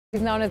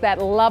He's known as that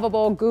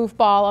lovable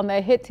goofball on the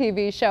hit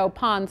TV show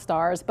Pawn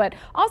Stars, but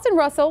Austin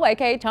Russell,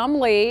 aka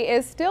Chumlee,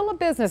 is still a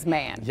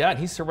businessman. Yeah, and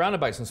he's surrounded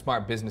by some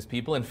smart business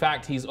people. In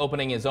fact, he's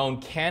opening his own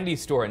candy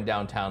store in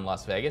downtown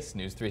Las Vegas.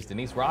 News 3's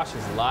Denise Roche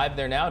is live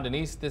there now.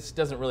 Denise, this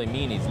doesn't really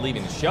mean he's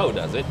leaving the show,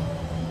 does it?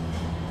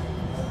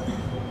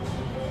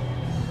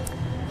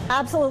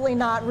 Absolutely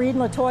not. Reed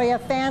and LaToya,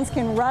 fans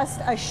can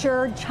rest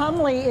assured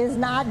Chumlee is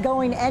not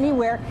going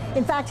anywhere.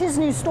 In fact, his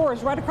new store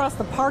is right across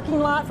the parking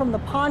lot from the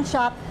pawn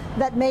shop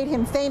that made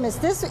him famous.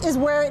 This is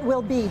where it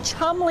will be.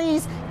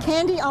 Chumlee's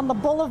Candy on the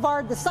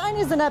Boulevard. The sign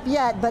isn't up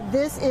yet, but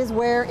this is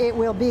where it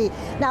will be.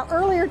 Now,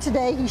 earlier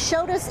today, he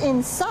showed us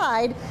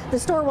inside. The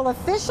store will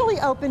officially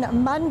open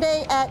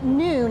Monday at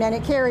noon, and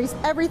it carries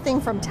everything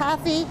from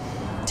taffy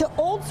to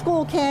old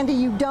school candy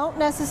you don't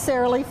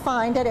necessarily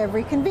find at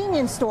every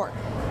convenience store.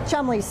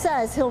 Chumlee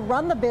says he'll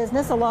run the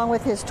business along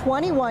with his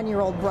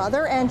 21-year-old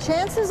brother, and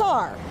chances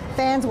are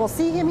fans will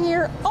see him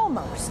here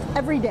almost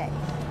every day.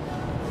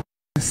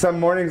 Some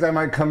mornings I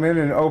might come in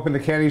and open the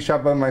candy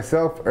shop by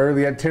myself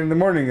early at 10 in the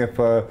morning if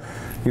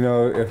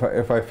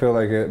if I feel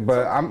like it.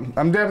 But I'm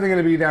definitely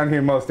going to be down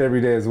here most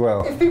every day as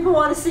well. If people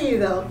want to see you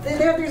though,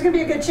 there's going to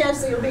be a good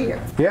chance that you'll be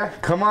here. Yeah,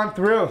 come on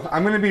through.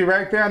 I'm going to be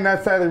right there on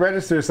that side of the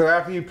register, so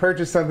after you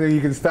purchase something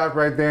you can stop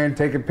right there and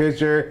take a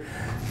picture,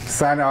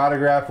 sign an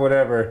autograph,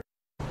 whatever.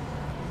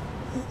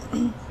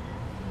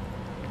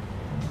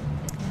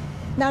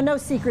 Now, no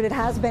secret, it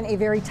has been a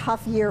very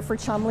tough year for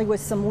Chumlee with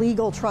some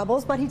legal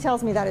troubles, but he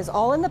tells me that is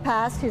all in the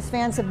past. His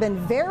fans have been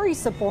very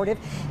supportive,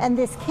 and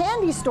this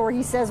candy store,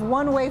 he says,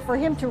 one way for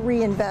him to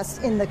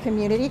reinvest in the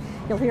community.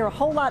 You'll hear a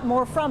whole lot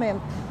more from him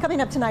coming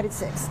up tonight at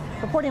 6.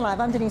 Reporting live,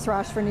 I'm Denise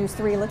Roche for News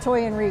 3.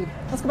 LaToya and Reed,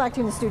 let's go back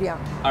to you in the studio.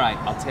 All right,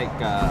 I'll take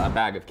a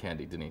bag of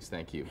candy, Denise.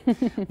 Thank you.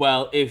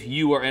 Well, if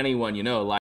you or anyone you know